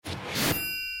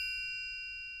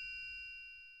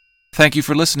Thank you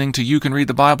for listening to You Can Read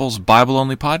the Bible's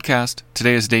Bible-Only podcast.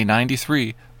 Today is day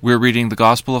 93. We're reading the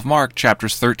Gospel of Mark,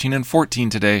 chapters 13 and 14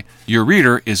 today. Your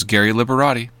reader is Gary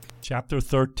Liberati. Chapter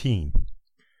 13.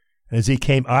 As he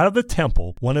came out of the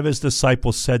temple, one of his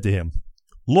disciples said to him,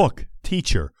 "Look,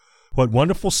 teacher, what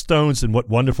wonderful stones and what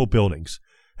wonderful buildings."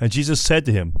 And Jesus said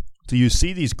to him, "Do you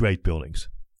see these great buildings?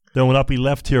 There will not be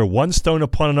left here one stone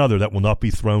upon another that will not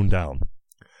be thrown down."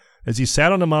 As he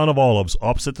sat on the Mount of Olives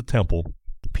opposite the temple,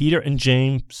 Peter and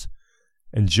James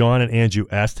and John and Andrew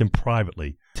asked him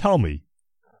privately, Tell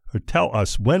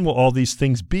us, when will all these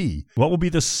things be? What will be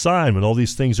the sign when all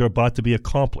these things are about to be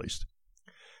accomplished?"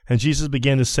 And Jesus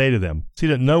began to say to them, "See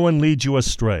that no one leads you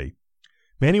astray.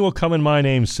 Many will come in my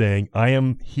name, saying, 'I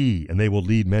am he,' and they will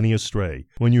lead many astray.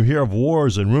 When you hear of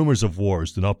wars and rumors of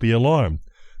wars, do not be alarmed.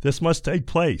 This must take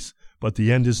place, but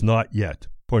the end is not yet.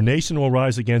 For nation will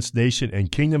rise against nation,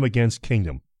 and kingdom against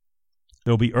kingdom.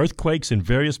 There will be earthquakes in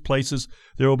various places.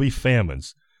 There will be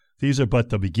famines. These are but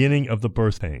the beginning of the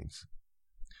birth pains.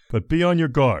 But be on your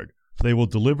guard, for they will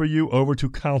deliver you over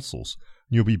to councils,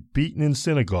 and you will be beaten in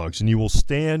synagogues, and you will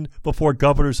stand before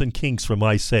governors and kings for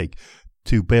my sake,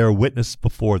 to bear witness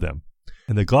before them.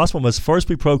 And the gospel must first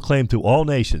be proclaimed to all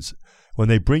nations. When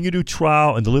they bring you to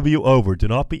trial and deliver you over, do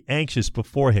not be anxious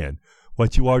beforehand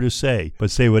what you are to say,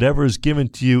 but say whatever is given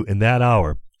to you in that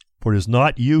hour, for it is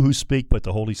not you who speak, but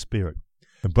the Holy Spirit.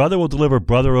 And brother will deliver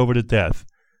brother over to death,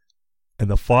 and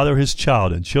the father his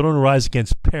child, and children will rise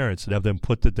against parents and have them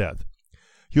put to death.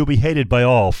 You will be hated by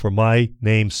all for my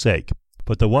name's sake,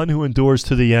 but the one who endures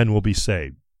to the end will be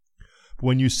saved. But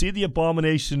when you see the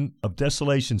abomination of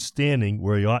desolation standing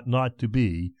where he ought not to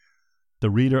be,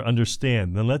 the reader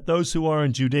understand, then let those who are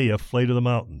in Judea flee to the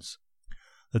mountains.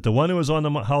 Let the one who is on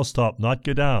the housetop not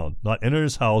go down, not enter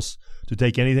his house to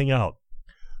take anything out.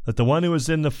 Let the one who is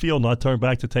in the field not turn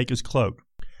back to take his cloak.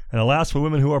 And alas for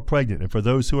women who are pregnant, and for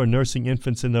those who are nursing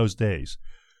infants in those days.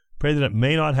 Pray that it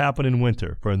may not happen in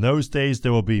winter, for in those days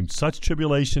there will be such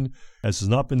tribulation as has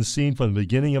not been seen from the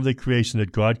beginning of the creation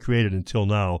that God created until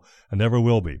now, and never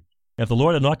will be. If the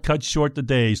Lord had not cut short the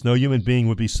days, no human being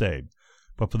would be saved.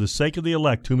 But for the sake of the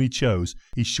elect whom he chose,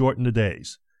 he shortened the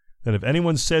days. Then if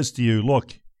anyone says to you,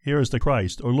 "Look, here is the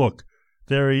Christ," or "Look,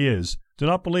 there he is," do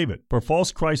not believe it. For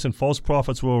false Christs and false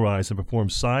prophets will arise and perform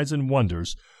signs and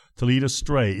wonders to lead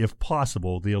astray, if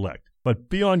possible, the elect. But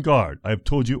be on guard. I have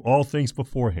told you all things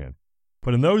beforehand.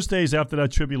 But in those days after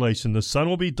that tribulation, the sun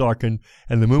will be darkened,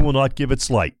 and the moon will not give its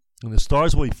light, and the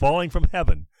stars will be falling from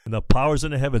heaven, and the powers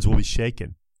in the heavens will be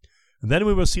shaken. And then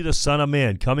we will see the Son of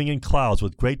Man coming in clouds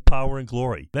with great power and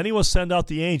glory. Then he will send out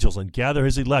the angels and gather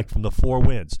his elect from the four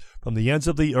winds, from the ends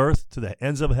of the earth to the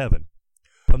ends of heaven.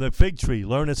 From the fig tree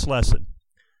learn its lesson.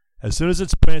 As soon as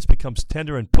its branch becomes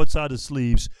tender and puts out its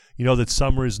leaves, you know that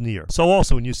summer is near. So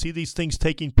also, when you see these things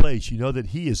taking place, you know that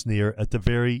he is near at the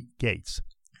very gates.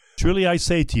 Truly I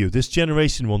say to you, this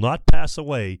generation will not pass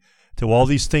away till all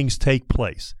these things take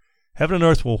place. Heaven and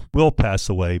earth will pass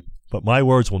away, but my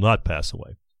words will not pass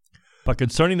away. But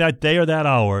concerning that day or that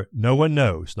hour, no one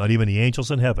knows, not even the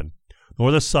angels in heaven, nor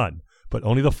the Son, but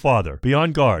only the Father. Be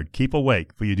on guard, keep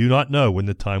awake, for you do not know when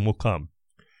the time will come.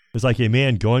 It is like a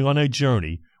man going on a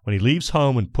journey, when he leaves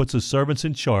home and puts his servants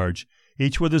in charge,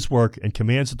 each with his work, and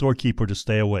commands the doorkeeper to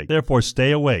stay awake. Therefore stay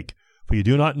awake, for you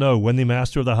do not know when the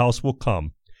master of the house will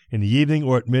come, in the evening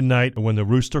or at midnight, or when the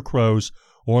rooster crows,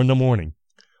 or in the morning,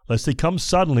 lest he come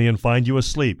suddenly and find you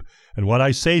asleep. And what I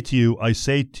say to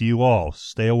you all,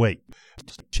 stay awake.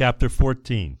 Chapter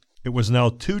 14. It was now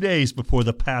 2 days before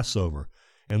the Passover,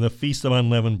 and the feast of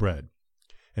unleavened bread.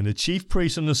 And the chief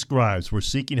priests and the scribes were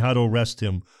seeking how to arrest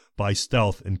him by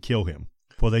stealth and kill him.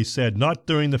 For they said, "Not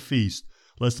during the feast,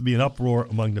 lest there be an uproar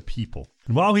among the people."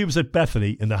 And while he was at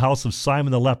Bethany, in the house of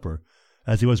Simon the leper,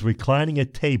 as he was reclining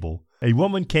at table, a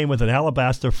woman came with an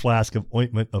alabaster flask of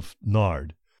ointment of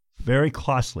nard, very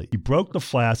costly. He broke the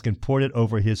flask and poured it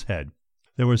over his head.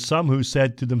 There were some who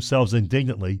said to themselves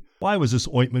indignantly, "Why was this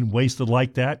ointment wasted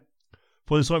like that?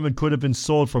 For this ointment could have been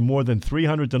sold for more than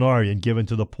 300 denarii and given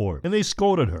to the poor." And they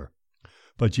scolded her.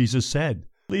 But Jesus said,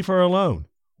 "Leave her alone.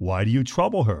 Why do you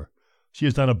trouble her? She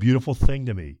has done a beautiful thing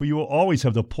to me. For you will always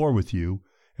have the poor with you,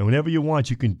 and whenever you want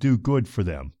you can do good for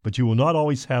them. But you will not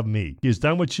always have me. She has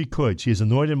done what she could. She has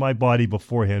anointed my body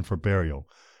beforehand for burial.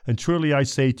 And truly I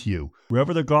say to you,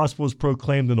 wherever the gospel is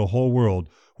proclaimed in the whole world,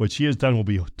 what she has done will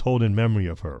be told in memory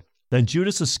of her." Then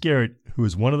Judas Iscariot, who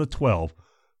was one of the 12,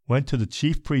 went to the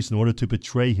chief priests in order to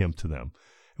betray him to them.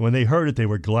 And when they heard it, they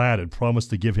were glad and promised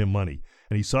to give him money.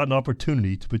 And he sought an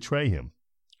opportunity to betray him.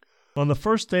 On the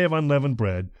first day of unleavened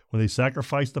bread, when they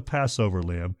sacrificed the Passover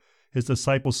lamb, his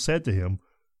disciples said to him,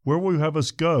 where will you have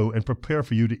us go and prepare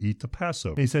for you to eat the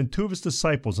Passover? And he sent 2 of his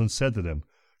disciples and said to them,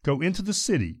 Go into the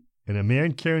city, and a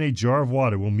man carrying a jar of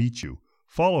water will meet you.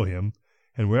 Follow him,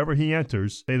 and wherever he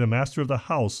enters, say the master of the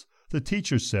house, the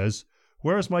teacher says,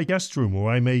 Where is my guest room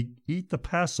where I may eat the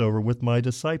Passover with my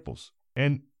disciples?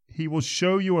 And he will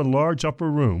show you a large upper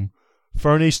room,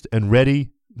 furnished and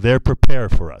ready, there prepare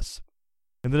for us.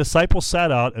 And the disciples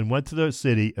set out and went to the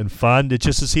city and found it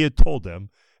just as he had told them,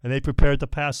 and they prepared the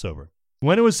Passover.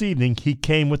 When it was evening, he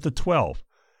came with the 12.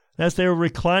 And as they were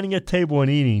reclining at table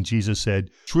and eating, Jesus said,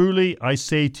 Truly I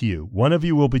say to you, one of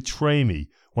you will betray me,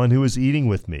 one who is eating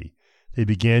with me. They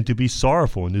began to be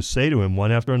sorrowful and to say to him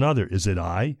one after another, Is it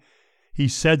I? He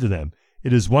said to them,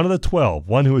 It is one of the 12,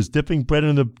 one who is dipping bread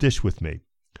in the dish with me.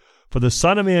 For the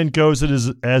Son of Man goes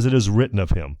as it is written of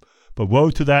him. But woe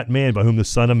to that man by whom the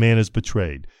Son of Man is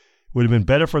betrayed. It would have been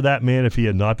better for that man if he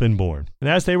had not been born. And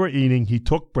as they were eating, he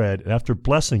took bread, and after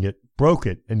blessing it, broke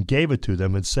it, and gave it to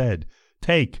them, and said,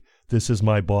 Take, this is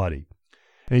my body.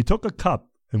 And he took a cup,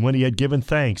 and when he had given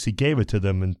thanks, he gave it to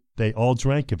them, and they all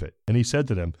drank of it. And he said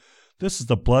to them, This is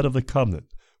the blood of the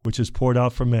covenant, which is poured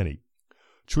out for many.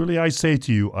 Truly I say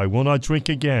to you, I will not drink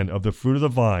again of the fruit of the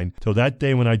vine till that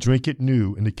day when I drink it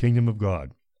new in the kingdom of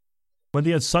God. When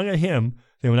they had sung a hymn,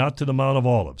 they went out to the Mount of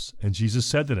Olives. And Jesus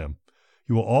said to them,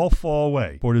 You will all fall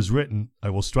away, for it is written, I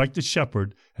will strike the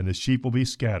shepherd, and the sheep will be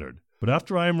scattered. But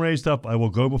after I am raised up, I will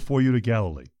go before you to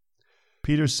Galilee.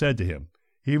 Peter said to him,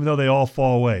 Even though they all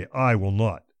fall away, I will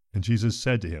not. And Jesus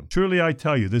said to him, Truly I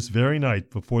tell you, this very night,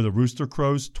 before the rooster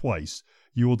crows twice,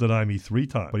 you will deny me 3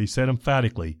 times. But he said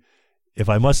emphatically, If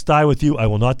I must die with you, I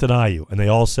will not deny you. And they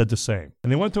all said the same.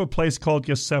 And they went to a place called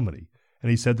Gethsemane. And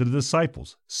he said to the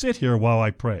disciples, Sit here while I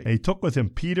pray. And he took with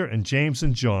him Peter and James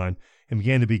and John, and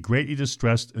began to be greatly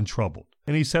distressed and troubled.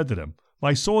 And he said to them,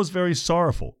 My soul is very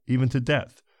sorrowful, even to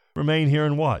death. Remain here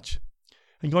and watch.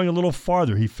 And going a little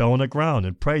farther, he fell on the ground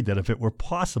and prayed that if it were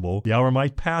possible, the hour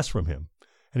might pass from him.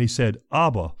 And he said,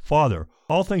 Abba, Father,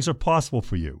 all things are possible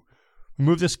for you.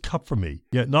 Remove this cup from me,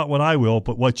 yet not what I will,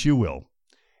 but what you will.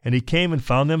 And he came and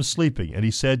found them sleeping. And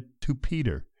he said to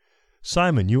Peter,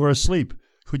 Simon, you are asleep.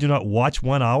 Could you not watch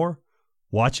 1 hour?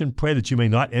 Watch and pray that you may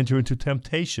not enter into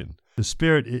temptation. The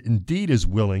spirit indeed is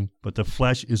willing, but the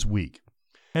flesh is weak.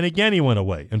 And again he went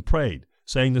away and prayed,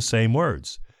 saying the same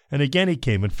words. And again he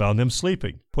came and found them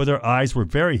sleeping, for their eyes were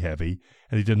very heavy,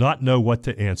 and they did not know what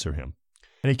to answer him.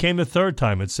 And he came the 3rd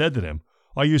time and said to them,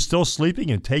 Are you still sleeping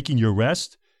and taking your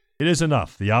rest? It is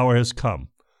enough, the hour has come.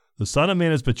 The Son of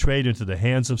Man is betrayed into the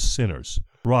hands of sinners.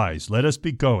 Rise, let us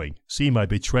be going. See, my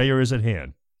betrayer is at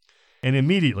hand. And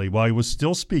immediately, while he was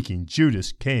still speaking,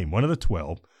 Judas came, one of the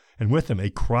 12, and with him a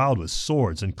crowd with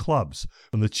swords and clubs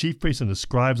from the chief priests and the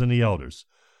scribes and the elders.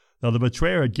 Now the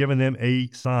betrayer had given them a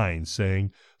sign,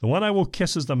 saying, The one I will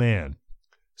kiss is the man.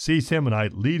 Seize him, and I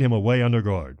lead him away under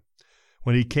guard.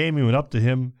 When he came, he went up to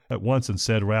him at once and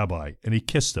said, Rabbi, and he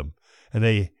kissed him. And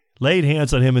they laid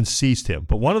hands on him and seized him.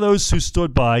 But one of those who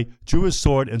stood by drew his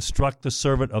sword and struck the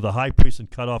servant of the high priest and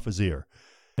cut off his ear.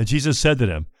 And Jesus said to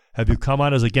them, Have you come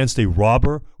out as against a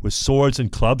robber with swords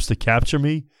and clubs to capture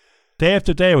me? Day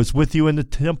after day I was with you in the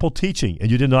temple teaching, and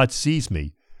you did not seize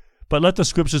me. But let the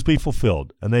scriptures be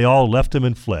fulfilled. And they all left him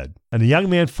and fled. And the young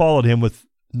man followed him with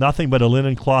nothing but a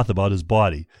linen cloth about his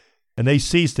body. And they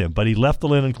seized him, but he left the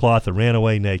linen cloth and ran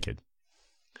away naked.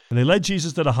 And they led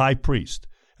Jesus to the high priest.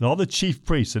 And all the chief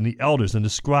priests and the elders and the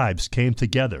scribes came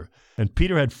together. And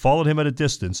Peter had followed him at a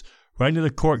distance, right into the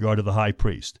courtyard of the high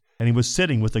priest. And he was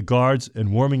sitting with the guards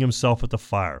and warming himself at the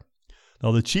fire.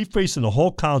 Now the chief priests and the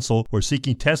whole council were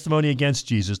seeking testimony against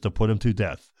Jesus to put him to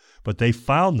death. But they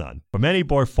found none. For many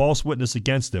bore false witness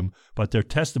against him, but their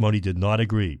testimony did not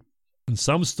agree. And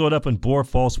some stood up and bore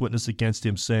false witness against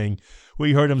him, saying,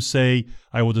 We heard him say,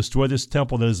 I will destroy this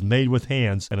temple that is made with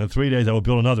hands, and in 3 days I will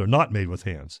build another not made with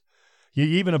hands.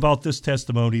 Even about this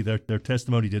testimony, their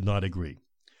testimony did not agree.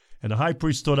 And the high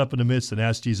priest stood up in the midst and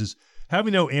asked Jesus,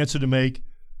 Having no answer to make,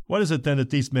 what is it then that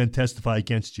these men testify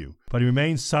against you? But he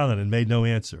remained silent and made no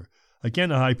answer. Again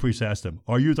the high priest asked him,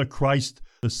 Are you the Christ,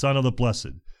 the Son of the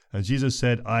Blessed? And Jesus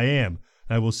said, I am,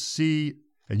 and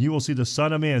you will see the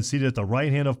Son of Man seated at the right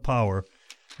hand of power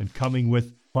and coming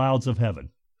with clouds of heaven.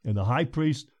 And the high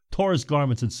priest tore his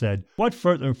garments and said, What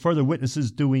further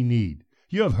witnesses do we need?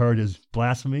 You have heard his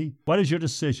blasphemy. What is your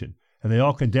decision? And they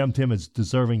all condemned him as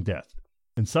deserving death.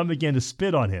 And some began to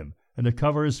spit on him and to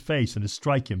cover his face and to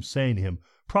strike him, saying to him,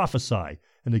 Prophesy.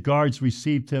 And the guards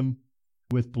received him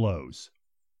with blows.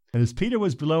 And as Peter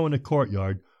was below in the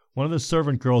courtyard, one of the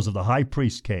servant girls of the high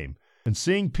priest came. And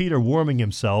seeing Peter warming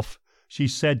himself, she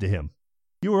said to him,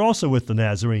 You were also with the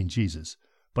Nazarene Jesus.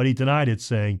 But he denied it,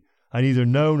 saying, I neither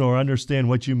know nor understand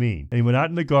what you mean. And he went out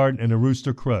in the garden, and the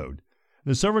rooster crowed.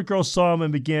 And the servant girl saw him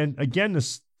and began again to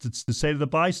say to the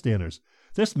bystanders,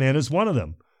 "This man is one of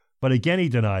them." But again he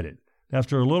denied it.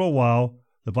 After a little while,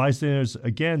 the bystanders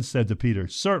again said to Peter,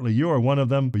 "Certainly you are one of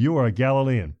them, for you are a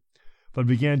Galilean." But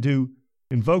he began to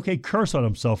invoke a curse on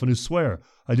himself and to swear,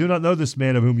 "I do not know this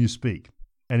man of whom you speak."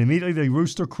 And immediately the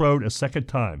rooster crowed a second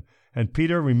time. And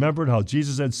Peter remembered how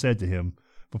Jesus had said to him,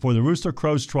 "Before the rooster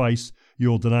crows twice, you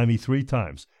will deny me 3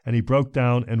 times." And he broke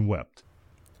down and wept.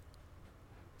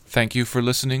 Thank you for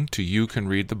listening to You Can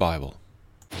Read the Bible.